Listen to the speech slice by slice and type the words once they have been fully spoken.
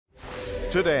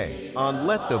Today on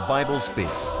Let the Bible Speak.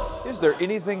 Is there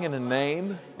anything in a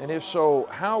name? And if so,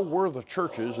 how were the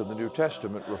churches in the New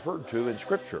Testament referred to in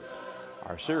Scripture?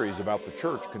 Our series about the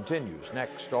church continues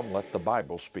next on Let the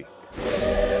Bible Speak.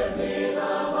 Give me the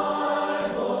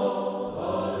Bible,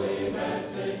 holy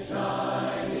message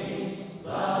shining,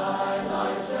 thy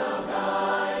light shall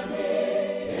guide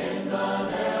me in the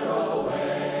narrow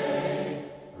way.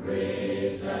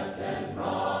 Precept and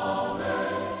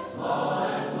promise, law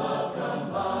and love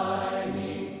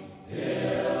combining,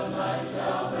 till night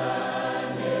shall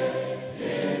vanish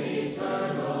in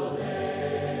eternal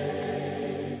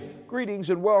day. Greetings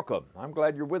and welcome. I'm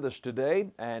glad you're with us today,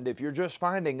 and if you're just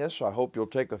finding us, I hope you'll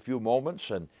take a few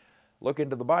moments and look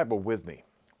into the Bible with me.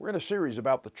 We're in a series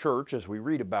about the church as we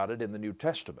read about it in the New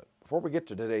Testament. Before we get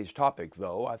to today's topic,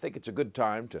 though, I think it's a good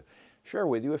time to share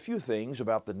with you a few things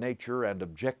about the nature and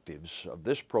objectives of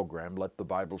this program, Let the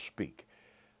Bible Speak.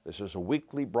 This is a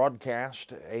weekly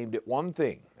broadcast aimed at one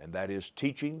thing, and that is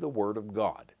teaching the Word of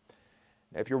God.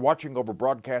 If you're watching over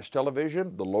broadcast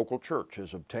television, the local church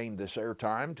has obtained this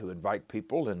airtime to invite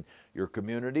people in your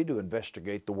community to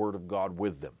investigate the Word of God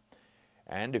with them.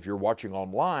 And if you're watching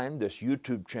online, this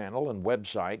YouTube channel and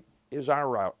website is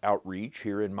our outreach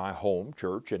here in my home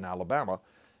church in Alabama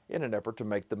in an effort to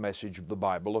make the message of the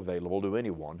Bible available to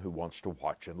anyone who wants to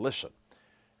watch and listen.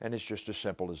 And it's just as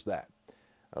simple as that.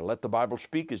 Let the Bible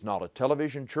Speak is not a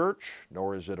television church,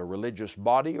 nor is it a religious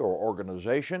body or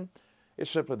organization. It's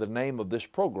simply the name of this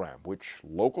program, which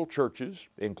local churches,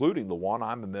 including the one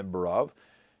I'm a member of,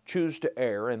 choose to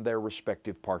air in their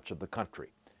respective parts of the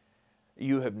country.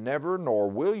 You have never, nor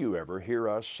will you ever, hear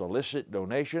us solicit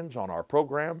donations on our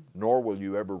program, nor will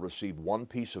you ever receive one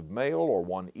piece of mail or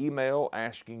one email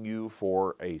asking you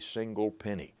for a single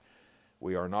penny.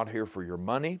 We are not here for your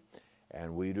money,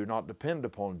 and we do not depend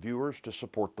upon viewers to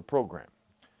support the program.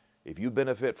 If you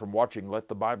benefit from watching Let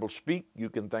the Bible Speak, you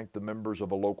can thank the members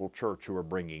of a local church who are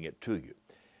bringing it to you.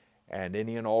 And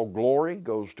any and all glory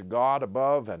goes to God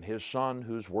above and His Son,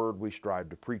 whose word we strive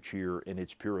to preach here in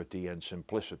its purity and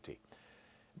simplicity.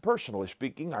 Personally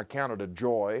speaking, I count it a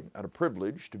joy and a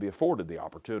privilege to be afforded the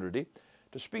opportunity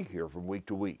to speak here from week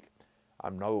to week.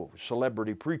 I'm no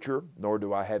celebrity preacher, nor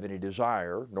do I have any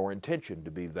desire nor intention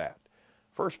to be that.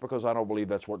 First, because I don't believe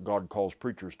that's what God calls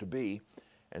preachers to be,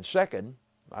 and second,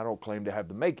 I don't claim to have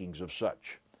the makings of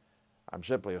such. I'm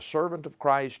simply a servant of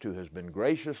Christ who has been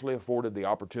graciously afforded the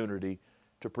opportunity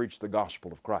to preach the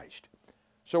gospel of Christ.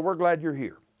 So we're glad you're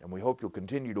here, and we hope you'll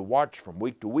continue to watch from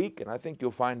week to week, and I think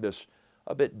you'll find us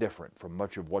a bit different from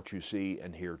much of what you see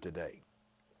and hear today.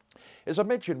 As I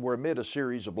mentioned, we're amid a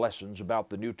series of lessons about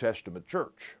the New Testament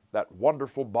church, that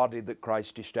wonderful body that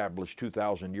Christ established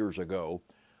 2,000 years ago,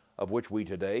 of which we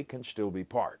today can still be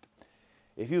part.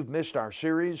 If you've missed our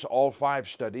series, all 5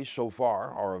 studies so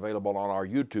far are available on our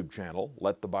YouTube channel,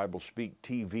 Let the Bible Speak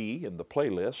TV, in the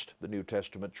playlist, the New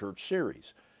Testament Church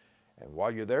Series. And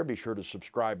while you're there, be sure to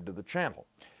subscribe to the channel.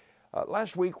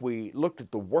 Last week we looked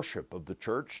at the worship of the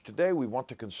church. Today we want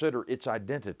to consider its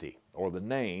identity, or the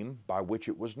name by which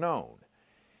it was known.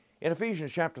 In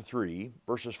Ephesians chapter 3,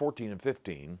 verses 14 and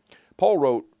 15, Paul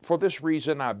wrote, "For this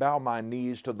reason I bow my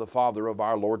knees to the Father of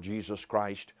our Lord Jesus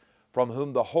Christ, from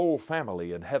whom the whole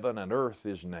family in heaven and earth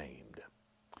is named."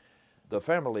 The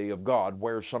family of God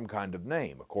wears some kind of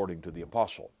name, according to the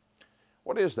apostle.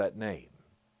 What is that name?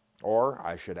 Or,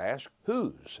 I should ask,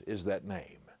 whose is that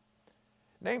name?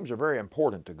 Names are very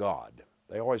important to God.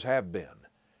 They always have been.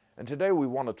 And today we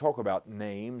want to talk about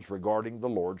names regarding the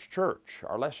Lord's church.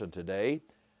 Our lesson today,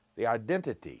 the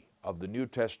identity of the New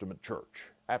Testament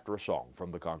church, after a song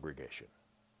from the congregation.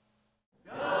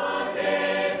 God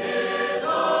gave His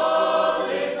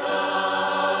only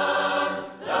Son,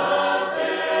 the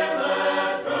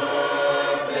sinless,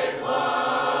 perfect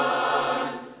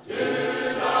one,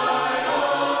 to die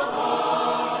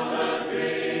upon the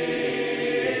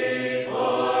tree,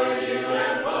 for you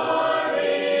and for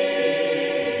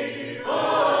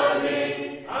me,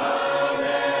 I'll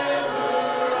never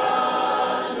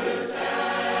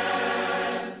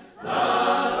understand the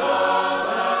love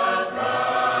of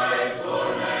Christ for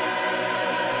man.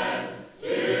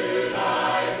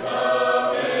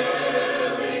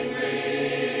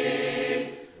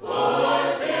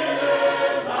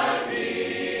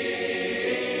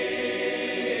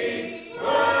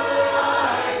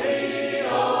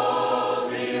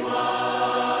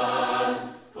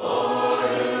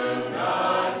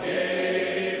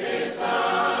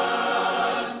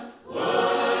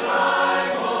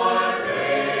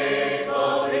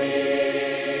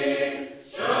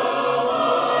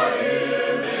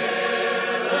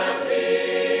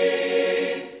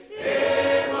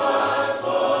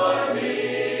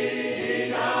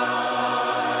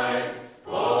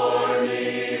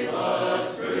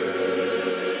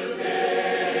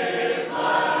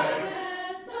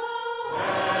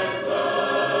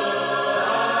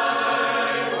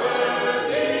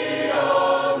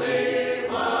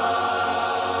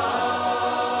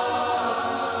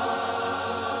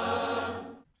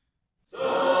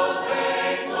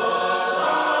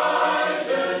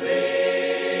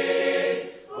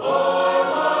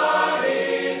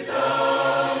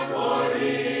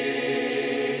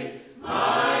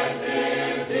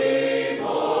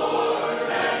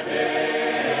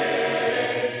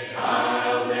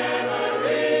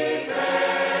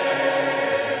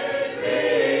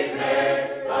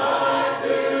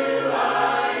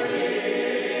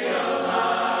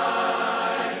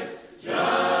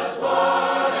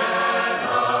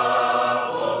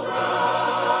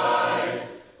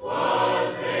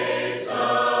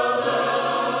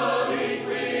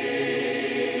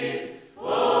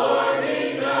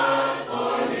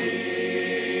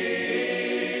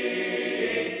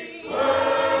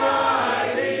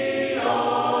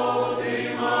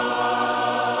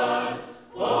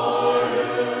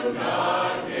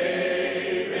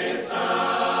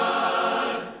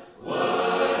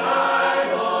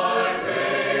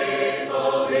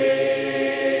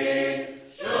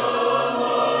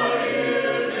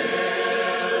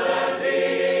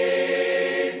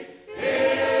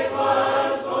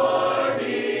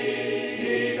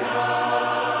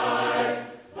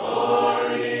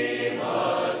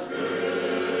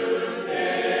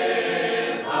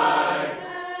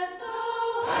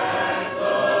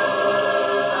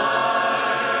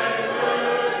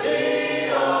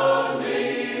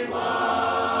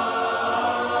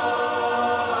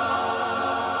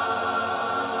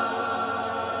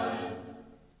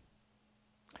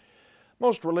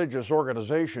 Most religious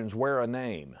organizations wear a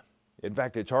name. In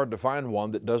fact, it's hard to find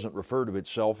one that doesn't refer to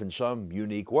itself in some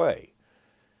unique way.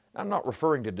 I'm not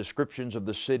referring to descriptions of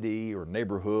the city or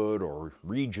neighborhood or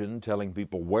region telling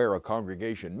people where a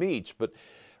congregation meets, but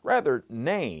rather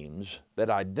names that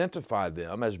identify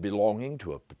them as belonging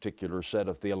to a particular set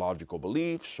of theological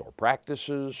beliefs or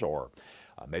practices, or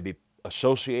maybe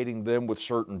associating them with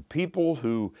certain people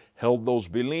who held those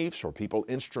beliefs or people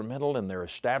instrumental in their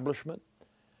establishment.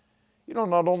 You know,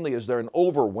 not only is there an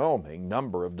overwhelming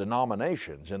number of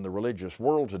denominations in the religious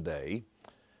world today,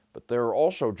 but there are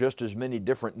also just as many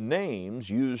different names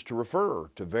used to refer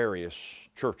to various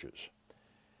churches.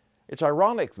 It's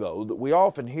ironic, though, that we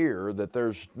often hear that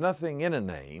there's nothing in a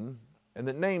name and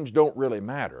that names don't really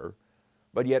matter,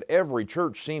 but yet every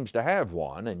church seems to have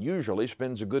one and usually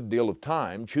spends a good deal of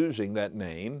time choosing that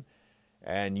name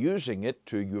and using it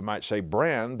to, you might say,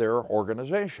 brand their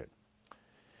organization.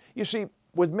 You see,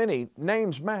 with many,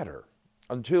 names matter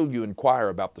until you inquire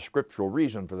about the scriptural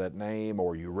reason for that name,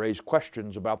 or you raise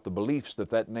questions about the beliefs that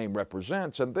that name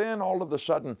represents, and then all of a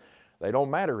sudden they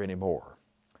don't matter anymore.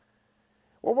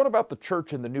 Well, what about the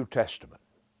church in the New Testament?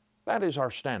 That is our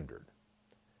standard.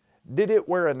 Did it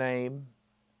wear a name?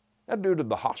 Now, due to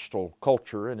the hostile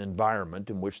culture and environment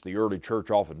in which the early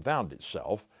church often found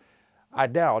itself, I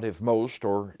doubt if most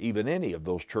or even any of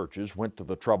those churches went to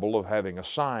the trouble of having a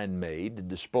sign made to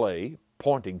display,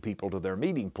 pointing people to their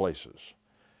meeting places,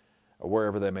 or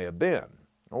wherever they may have been.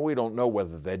 Well, we don't know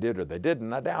whether they did or they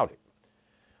didn't. I doubt it.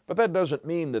 But that doesn't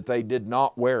mean that they did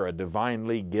not wear a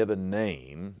divinely given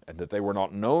name and that they were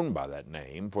not known by that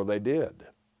name, for they did.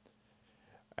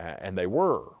 And they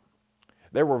were.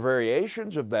 There were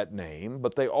variations of that name,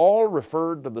 but they all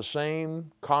referred to the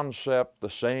same concept, the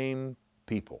same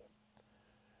people.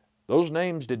 Those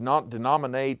names did not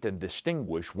denominate and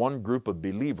distinguish one group of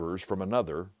believers from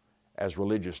another, as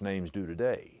religious names do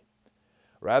today.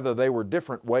 Rather, they were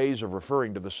different ways of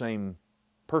referring to the same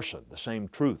person, the same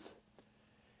truth,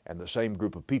 and the same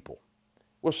group of people.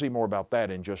 We'll see more about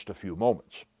that in just a few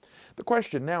moments. The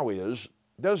question now is,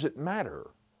 does it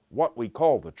matter what we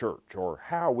call the church or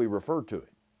how we refer to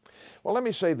it? Well, let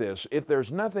me say this. If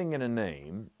there's nothing in a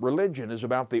name, religion is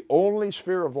about the only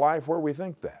sphere of life where we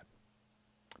think that.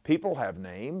 People have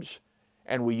names,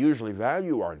 and we usually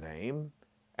value our name,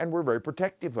 and we're very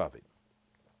protective of it.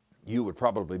 You would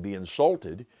probably be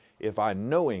insulted if I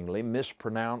knowingly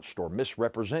mispronounced or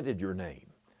misrepresented your name.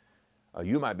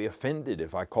 You might be offended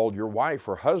if I called your wife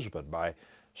or husband by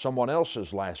someone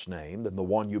else's last name than the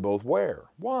one you both wear.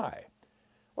 Why?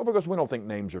 Well, because we don't think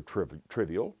names are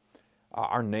trivial.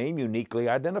 Our name uniquely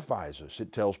identifies us.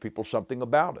 It tells people something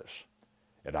about us.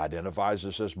 It identifies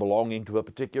us as belonging to a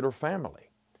particular family.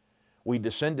 We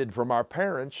descended from our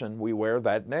parents and we wear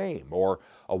that name. Or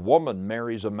a woman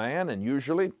marries a man and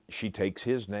usually she takes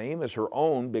his name as her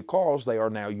own because they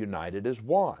are now united as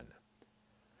one.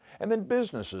 And then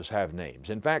businesses have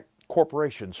names. In fact,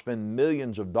 corporations spend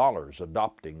millions of dollars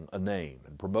adopting a name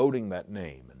and promoting that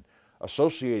name and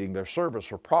associating their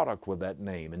service or product with that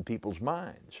name in people's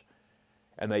minds.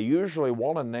 And they usually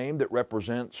want a name that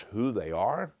represents who they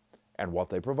are and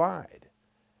what they provide.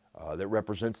 That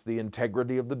represents the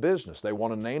integrity of the business. They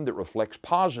want a name that reflects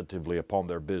positively upon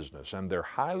their business, and they're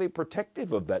highly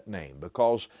protective of that name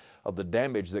because of the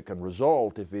damage that can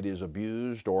result if it is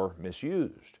abused or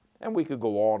misused. And we could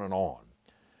go on and on.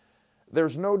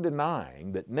 There's no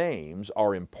denying that names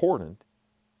are important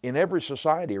in every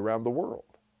society around the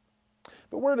world.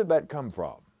 But where did that come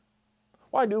from?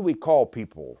 Why do we call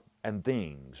people and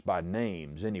things by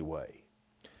names anyway?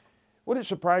 Would it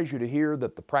surprise you to hear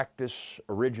that the practice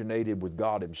originated with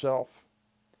God Himself?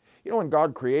 You know, when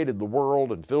God created the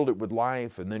world and filled it with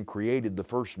life and then created the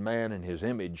first man in His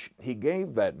image, He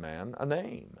gave that man a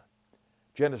name.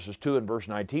 Genesis 2 and verse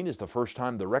 19 is the first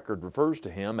time the record refers to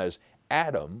him as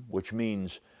Adam, which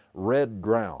means red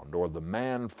ground, or the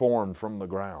man formed from the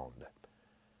ground.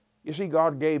 You see,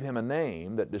 God gave him a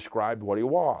name that described what he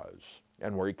was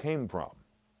and where he came from.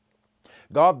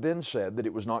 God then said that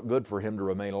it was not good for him to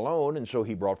remain alone, and so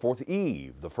He brought forth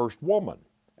Eve, the first woman,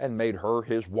 and made her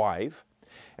his wife.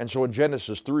 And so in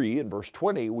Genesis 3 and verse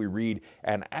 20 we read,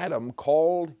 "And Adam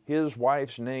called his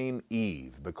wife's name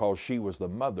Eve, because she was the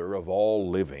mother of all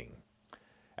living."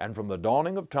 And from the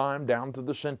dawning of time down through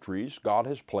the centuries, God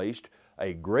has placed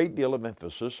a great deal of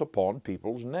emphasis upon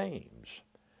people's names.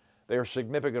 They are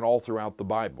significant all throughout the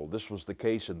Bible. This was the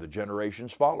case in the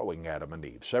generations following Adam and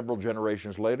Eve. Several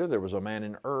generations later, there was a man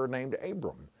in Ur named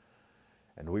Abram.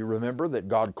 And we remember that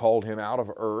God called him out of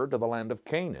Ur to the land of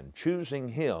Canaan, choosing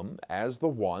him as the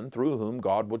one through whom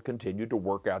God would continue to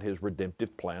work out His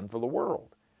redemptive plan for the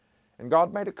world. And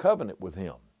God made a covenant with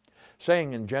him.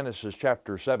 saying in Genesis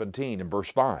chapter 17 and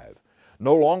verse 5,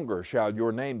 "No longer shall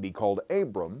your name be called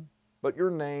Abram, but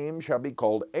your name shall be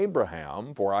called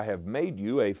Abraham, for I have made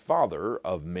you a father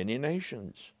of many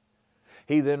nations."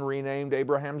 He then renamed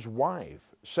Abraham's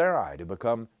wife, Sarai, to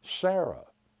become Sarah.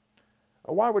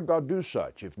 Why would God do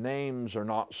such if names are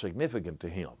not significant to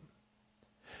Him?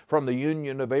 From the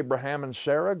union of Abraham and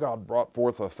Sarah, God brought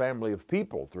forth a family of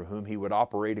people through whom He would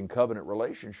operate in covenant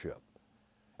relationship.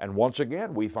 And once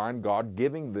again, we find God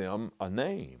giving them a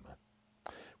name.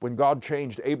 When God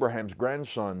changed Abraham's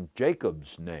grandson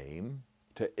Jacob's name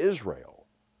to Israel,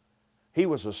 He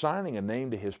was assigning a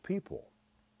name to His people.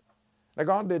 Now,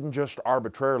 God didn't just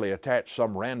arbitrarily attach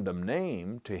some random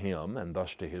name to him and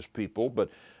thus to his people, but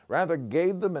rather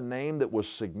gave them a name that was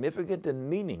significant and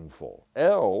meaningful.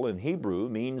 El in Hebrew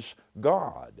means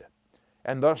God,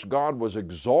 and thus God was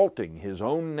exalting His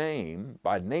own name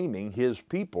by naming His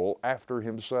people after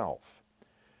Himself.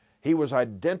 He was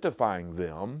identifying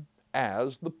them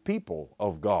as the people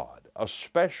of God, a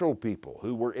special people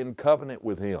who were in covenant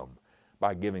with Him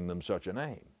by giving them such a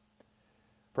name.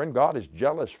 Friend, God is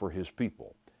jealous for His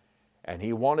people, and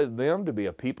He wanted them to be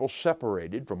a people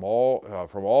separated from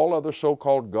all other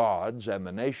so-called gods and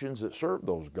the nations that serve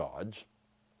those gods.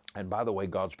 And by the way,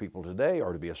 God's people today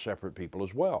are to be a separate people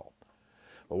as well.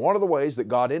 But one of the ways that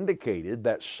God indicated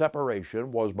that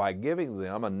separation was by giving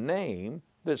them a name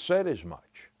that said as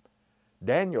much.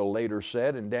 Daniel later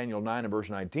said in Daniel 9 and verse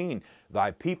 19,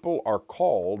 "Thy people are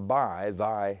called by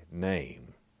Thy name."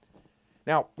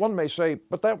 Now, one may say,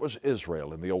 but that was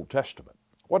Israel in the Old Testament.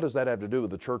 What does that have to do with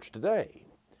the church today?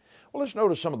 Well, let's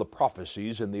notice some of the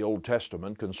prophecies in the Old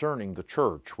Testament concerning the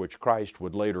church, which Christ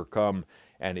would later come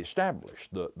and establish,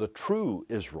 the true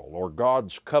Israel, or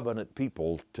God's covenant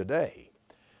people today.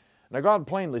 Now, God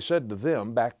plainly said to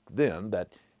them back then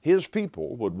that His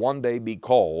people would one day be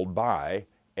called by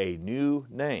a new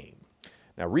name.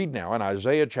 Now, read now in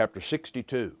Isaiah chapter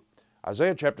 62.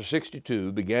 Isaiah chapter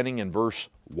 62, beginning in verse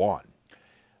 1.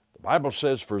 The Bible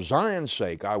says, "For Zion's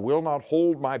sake I will not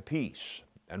hold my peace,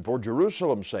 and for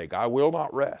Jerusalem's sake I will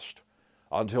not rest,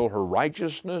 until her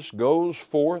righteousness goes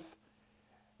forth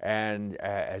and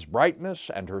as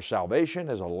brightness, and her salvation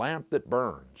as a lamp that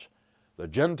burns. The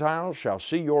Gentiles shall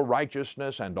see your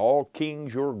righteousness, and all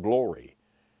kings your glory.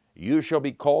 You shall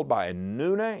be called by a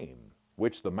new name,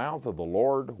 which the mouth of the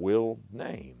Lord will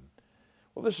name."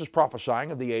 Well, this is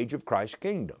prophesying of the age of Christ's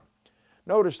kingdom.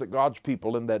 Notice that God's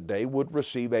people in that day would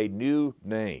receive a new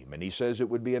name, and He says it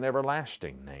would be an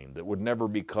everlasting name that would never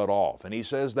be cut off. And He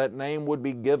says that name would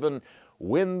be given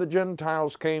when the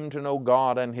Gentiles came to know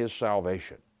God and His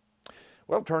salvation.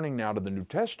 Well, turning now to the New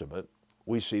Testament,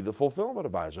 we see the fulfillment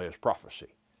of Isaiah's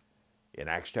prophecy. In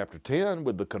Acts chapter 10,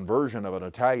 with the conversion of an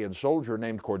Italian soldier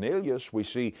named Cornelius, we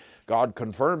see God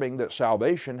confirming that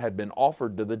salvation had been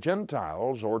offered to the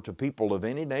Gentiles, or to people of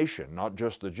any nation, not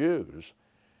just the Jews.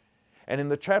 And in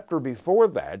the chapter before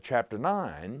that, chapter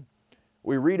 9,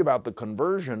 we read about the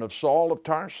conversion of Saul of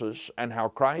Tarsus and how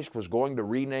Christ was going to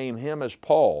rename him as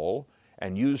Paul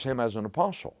and use him as an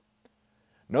apostle.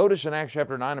 Notice in Acts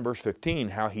chapter 9 and verse 15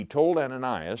 how He told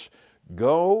Ananias,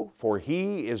 "Go, for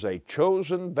he is a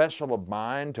chosen vessel of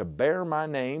mine to bear my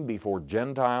name before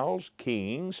Gentiles,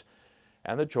 kings,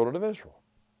 and the children of Israel."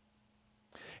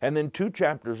 And then 2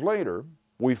 chapters later,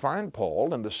 we find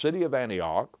Paul in the city of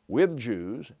Antioch with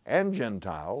Jews and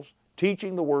Gentiles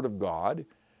teaching the Word of God,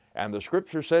 and the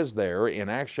Scripture says there in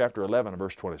Acts chapter 11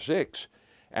 verse 26,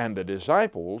 "And the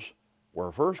disciples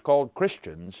were first called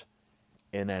Christians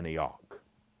in Antioch."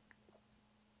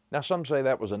 Now, some say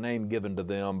that was a name given to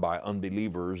them by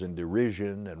unbelievers in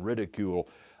derision and ridicule.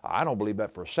 I don't believe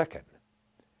that for a second.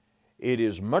 It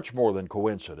is much more than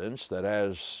coincidence that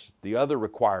as the other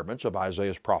requirements of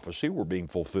Isaiah's prophecy were being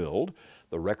fulfilled,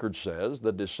 the record says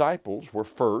the disciples were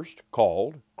first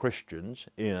called Christians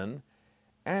in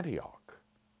Antioch.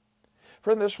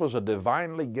 Friend, this was a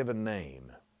divinely given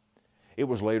name. It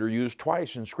was later used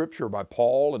twice in Scripture by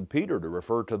Paul and Peter to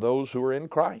refer to those who are in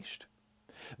Christ.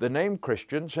 The name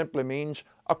Christian simply means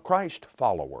a Christ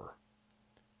follower.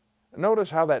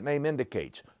 Notice how that name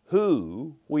indicates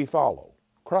who we follow.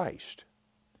 Christ.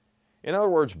 In other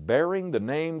words, bearing the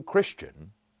name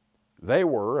Christian, they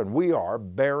were and we are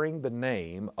bearing the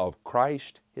name of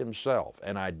Christ Himself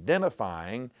and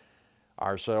identifying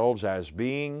ourselves as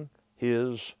being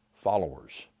His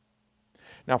followers.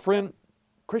 Now, friend,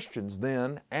 Christians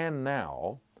then and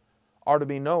now are to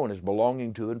be known as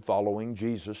belonging to and following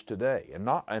Jesus today, and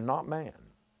not man.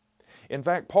 In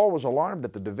fact, Paul was alarmed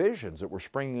at the divisions that were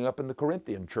springing up in the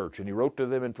Corinthian church, and he wrote to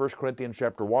them in 1 Corinthians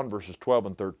chapter 1, verses 12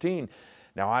 and 13,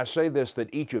 Now I say this,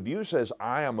 that each of you says,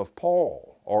 I am of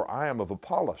Paul, or I am of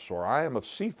Apollos, or I am of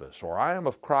Cephas, or I am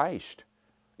of Christ.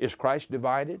 Is Christ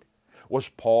divided? Was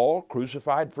Paul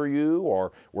crucified for you,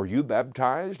 or were you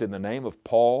baptized in the name of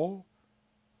Paul?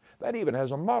 That even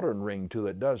has a modern ring to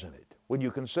it, doesn't it? When you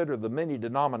consider the many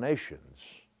denominations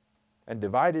and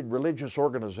divided religious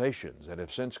organizations that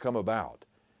have since come about,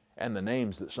 and the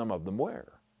names that some of them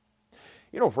wear.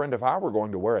 You know, friend, if I were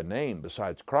going to wear a name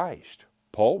besides Christ,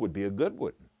 Paul would be a good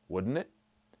one, wouldn't it?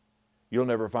 You'll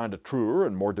never find a truer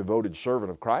and more devoted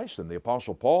servant of Christ than the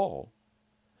Apostle Paul.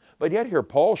 But yet here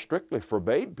Paul strictly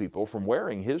forbade people from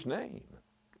wearing his name.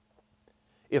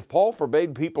 If Paul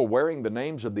forbade people wearing the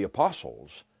names of the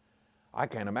apostles, I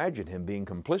can't imagine him being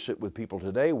complicit with people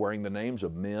today wearing the names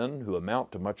of men who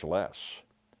amount to much less.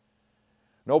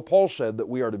 No, Paul said that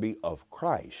we are to be of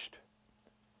Christ.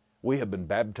 We have been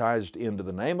baptized into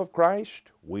the name of Christ.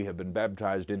 We have been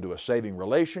baptized into a saving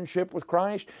relationship with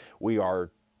Christ. We are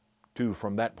to,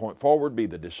 from that point forward, be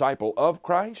the disciple of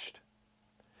Christ.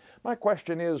 My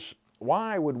question is,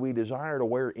 why would we desire to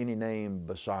wear any name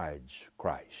besides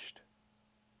Christ?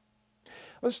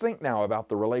 Let's think now about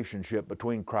the relationship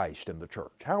between Christ and the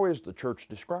church. How is the church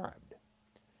described?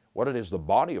 Well, it is the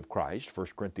body of Christ, 1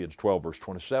 Corinthians 12, verse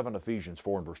 27, Ephesians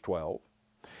 4 and verse 12.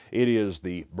 It is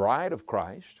the bride of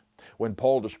Christ. When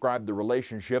Paul described the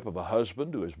relationship of a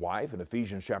husband to his wife in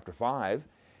Ephesians chapter 5,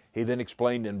 he then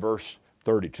explained in verse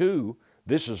 32,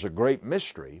 this is a great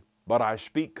mystery, but I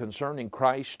speak concerning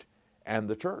Christ and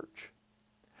the church.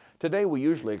 Today we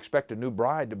usually expect a new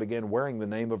bride to begin wearing the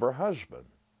name of her husband,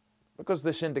 because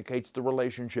this indicates the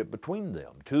relationship between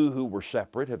them. Two who were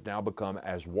separate have now become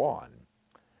as one.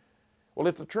 Well,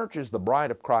 if the church is the bride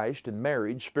of Christ and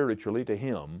married spiritually to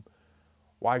Him,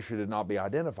 why should it not be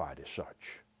identified as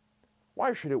such?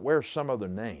 Why should it wear some other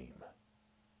name?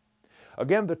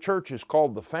 Again, the church is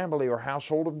called the family or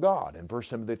household of God in 1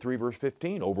 Timothy 3 verse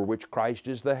 15, over which Christ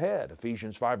is the head.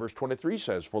 Ephesians 5 verse 23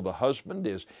 says, for the husband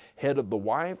is head of the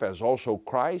wife, as also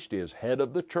Christ is head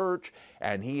of the church,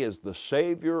 and He is the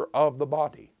Savior of the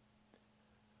body.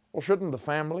 Well, shouldn't the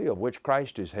family of which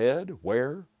Christ is head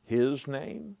wear His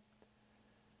name?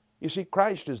 You see,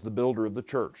 Christ is the builder of the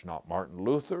church, not Martin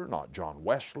Luther, not John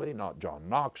Wesley, not John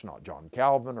Knox, not John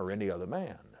Calvin, or any other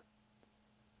man.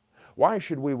 Why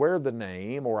should we wear the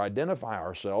name or identify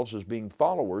ourselves as being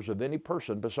followers of any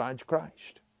person besides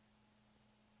Christ?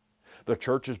 The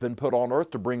church has been put on earth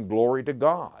to bring glory to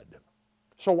God.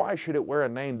 So why should it wear a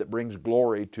name that brings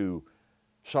glory to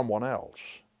someone else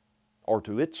or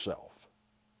to itself?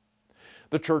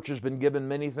 The church has been given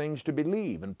many things to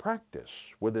believe and practice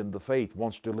within the faith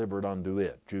once delivered unto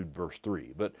it, Jude verse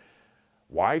 3. But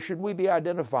why should we be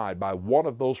identified by one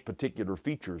of those particular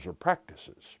features or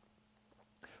practices?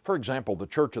 For example, the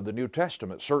church of the New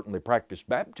Testament certainly practiced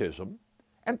baptism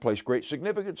and placed great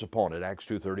significance upon it, Acts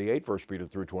 2:38, 1 Peter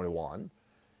 3:21.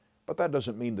 But that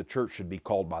doesn't mean the church should be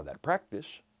called by that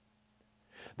practice.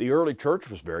 The early church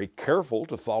was very careful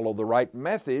to follow the right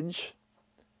methods,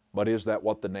 but is that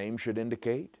what the name should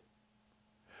indicate?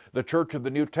 The church of the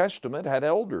New Testament had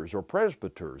elders or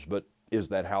presbyters, but is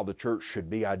that how the church should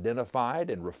be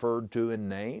identified and referred to in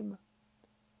name?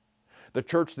 The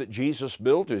church that Jesus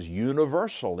built is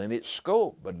universal in its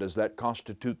scope, but does that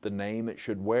constitute the name it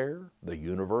should wear, the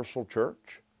universal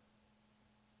church?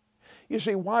 You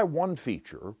see, why one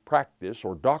feature, practice,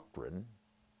 or doctrine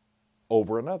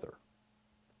over another?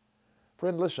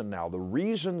 Friend, listen now, the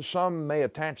reason some may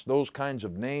attach those kinds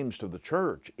of names to the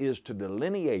church is to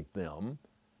delineate them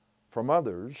from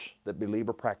others that believe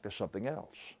or practice something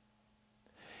else.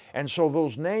 And so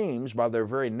those names, by their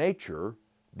very nature,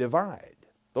 divide.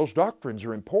 Those doctrines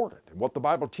are important, and what the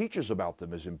Bible teaches about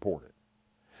them is important.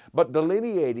 But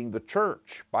delineating the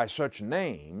church by such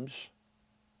names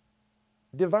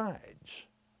divides.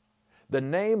 The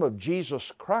name of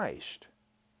Jesus Christ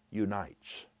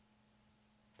unites.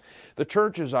 The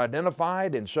church is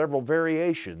identified in several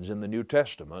variations in the New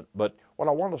Testament, but what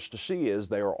I want us to see is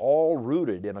they are all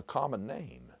rooted in a common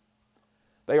name.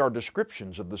 They are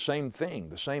descriptions of the same thing,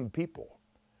 the same people.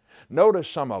 Notice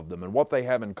some of them and what they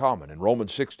have in common. In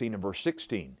Romans 16 and verse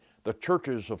 16, the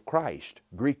churches of Christ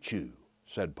greet you,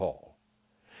 said Paul.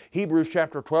 Hebrews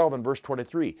chapter 12 and verse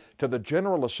 23, to the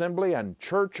general assembly and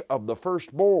church of the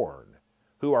firstborn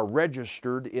who are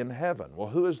registered in heaven. Well,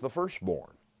 who is the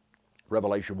firstborn?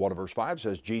 Revelation 1 verse 5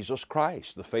 says, Jesus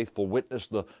Christ, the faithful witness,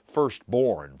 the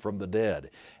firstborn from the dead,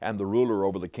 and the ruler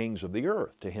over the kings of the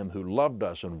earth, to Him who loved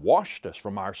us and washed us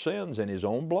from our sins in His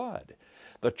own blood.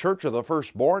 The church of the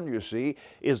firstborn, you see,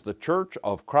 is the church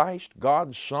of Christ,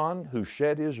 God's Son, who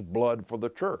shed His blood for the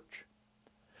church.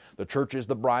 The church is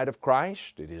the bride of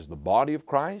Christ. It is the body of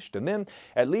Christ. And then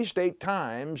at least 8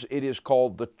 times it is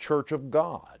called the church of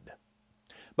God.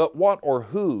 But what or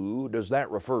who does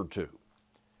that refer to?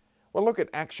 Well, look at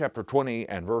Acts chapter 20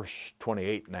 and verse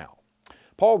 28 now.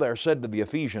 Paul there said to the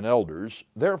Ephesian elders,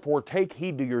 "Therefore take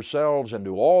heed to yourselves and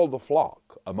to all the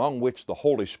flock, among which the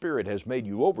Holy Spirit has made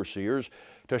you overseers,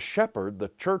 to shepherd the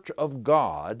church of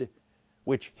God,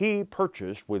 which He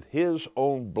purchased with His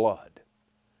own blood."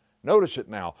 Notice it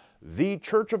now, the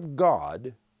church of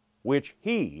God, which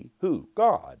He, who?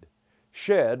 God,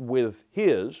 shed with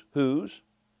His, whose?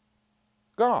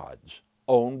 God's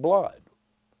own blood.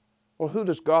 Well, who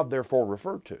does God therefore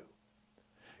refer to?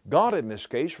 God in this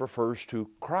case refers to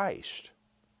Christ,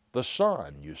 the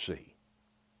Son, you see.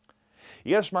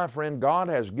 Yes, my friend, God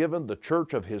has given the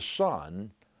church of His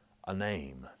Son a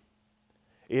name.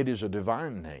 It is a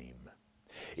divine name.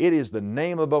 It is the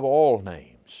name above all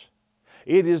names.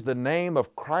 It is the name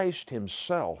of Christ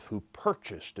Himself, who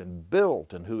purchased and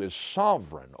built and who is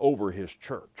sovereign over His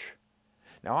church.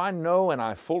 Now, I know and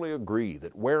I fully agree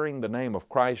that wearing the name of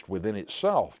Christ within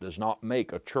itself does not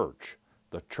make a church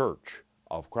the church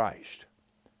of Christ.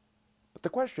 But the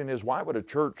question is, why would a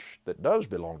church that does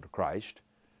belong to Christ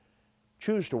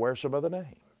choose to wear some other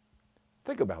name?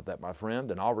 Think about that, my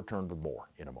friend, and I'll return with more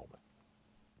in a moment.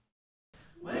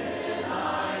 When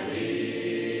I leave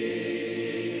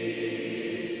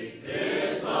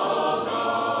this old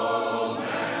home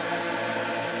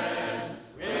land,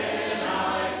 when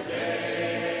I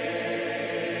say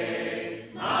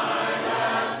my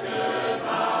last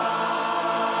goodbye,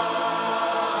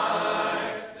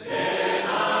 then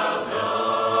I'll join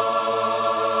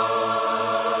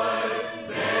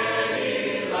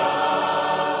many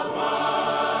loved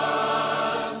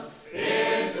ones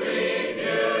in sweet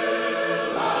Beulah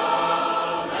land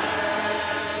on high. What a day!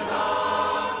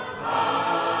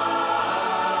 What a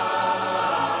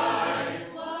day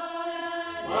when the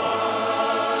millions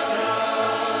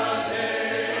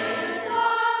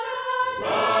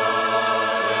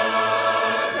gather round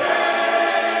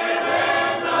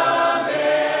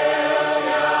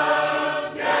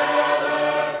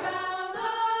the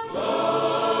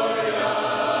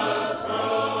glorious throne.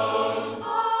 Heaven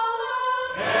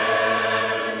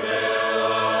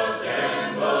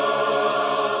will assemble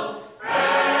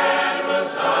and will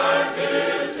start to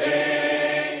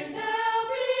sing. They'll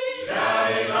be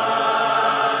shouting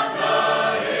on the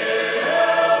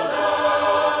hills of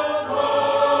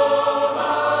home,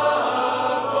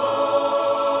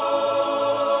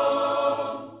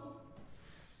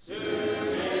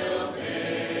 Soon he'll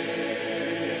finish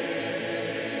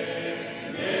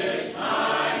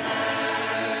my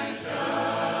mansion.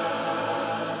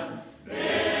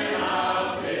 Then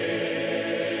I'll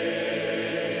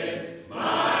bid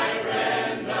my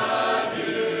friends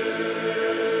adieu.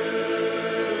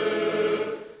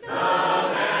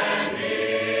 Come and meet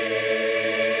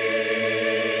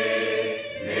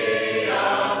me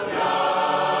up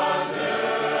yonder,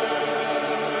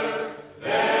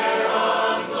 there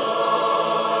on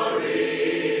Glory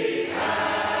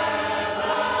Avenue.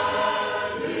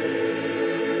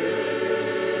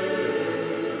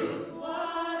 What a day! What a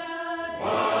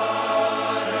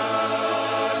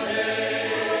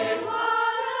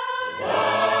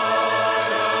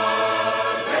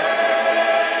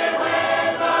day when the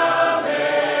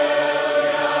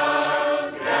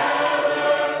millions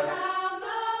gather round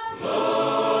the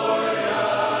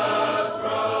glorious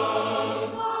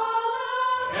throne.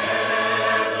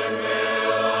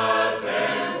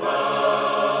 Heaven will assemble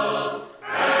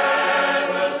and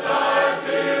will start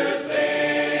to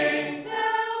sing.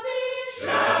 They'll be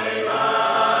shouting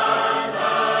on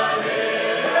the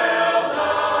hills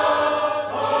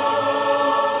of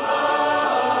home.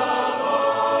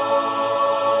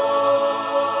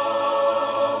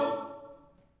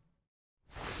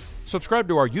 Subscribe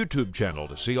to our YouTube channel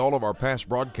to see all of our past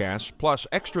broadcasts, plus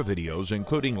extra videos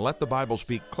including Let the Bible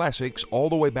Speak classics all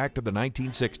the way back to the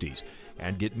 1960s.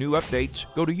 And get new updates,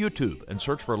 go to YouTube and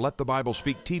search for Let the Bible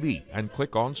Speak TV and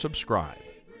click on subscribe.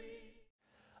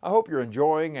 I hope you're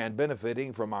enjoying and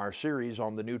benefiting from our series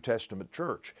on the New Testament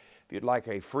Church. If you'd like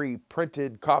a free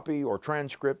printed copy or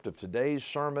transcript of today's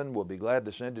sermon, we'll be glad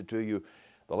to send it to you.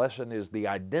 The lesson is The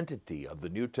Identity of the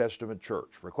New Testament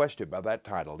Church, requested by that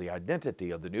title, The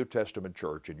Identity of the New Testament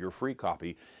Church, and your free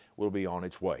copy will be on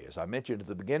its way. As I mentioned at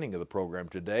the beginning of the program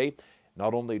today,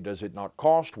 not only does it not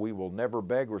cost, we will never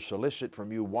beg or solicit from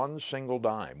you one single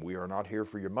dime. We are not here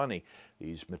for your money.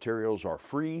 These materials are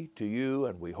free to you,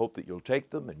 and we hope that you'll take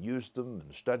them and use them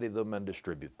and study them and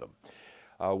distribute them.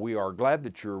 We are glad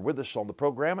that you're with us on the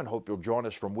program and hope you'll join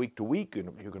us from week to week.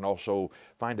 And you can also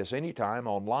find us anytime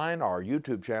online. Our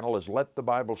YouTube channel is Let the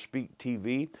Bible Speak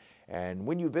TV. And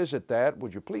when you visit that,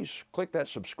 would you please click that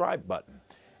subscribe button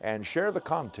and share the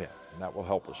content, and that will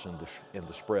help us in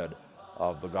the spread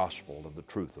of the gospel of the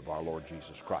truth of our Lord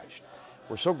Jesus Christ.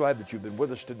 We're so glad that you've been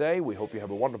with us today. We hope you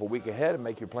have a wonderful week ahead and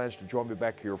make your plans to join me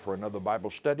back here for another Bible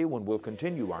study when we'll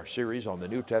continue our series on the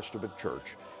New Testament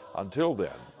church. Until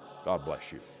then, God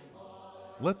bless you.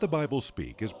 Let the Bible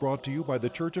Speak is brought to you by the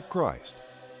Church of Christ.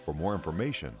 For more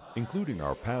information, including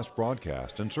our past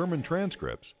broadcasts and sermon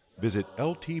transcripts, visit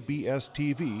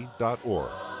LTBSTV.org.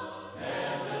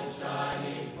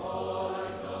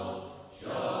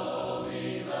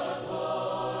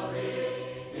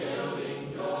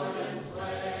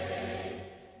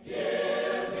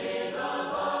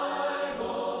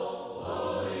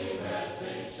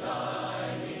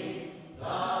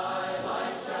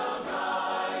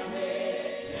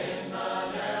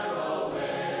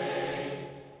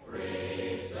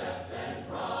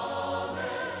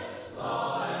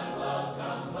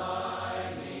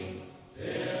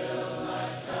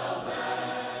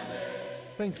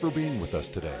 Thanks for being with us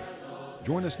today.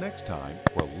 Join us next time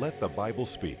for Let the Bible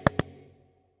Speak.